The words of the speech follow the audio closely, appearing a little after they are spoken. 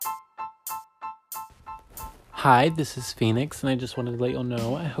Hi, this is Phoenix, and I just wanted to let you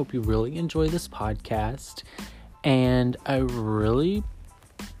know I hope you really enjoy this podcast. And I really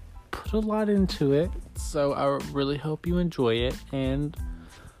put a lot into it, so I really hope you enjoy it. And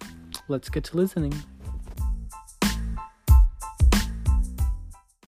let's get to listening.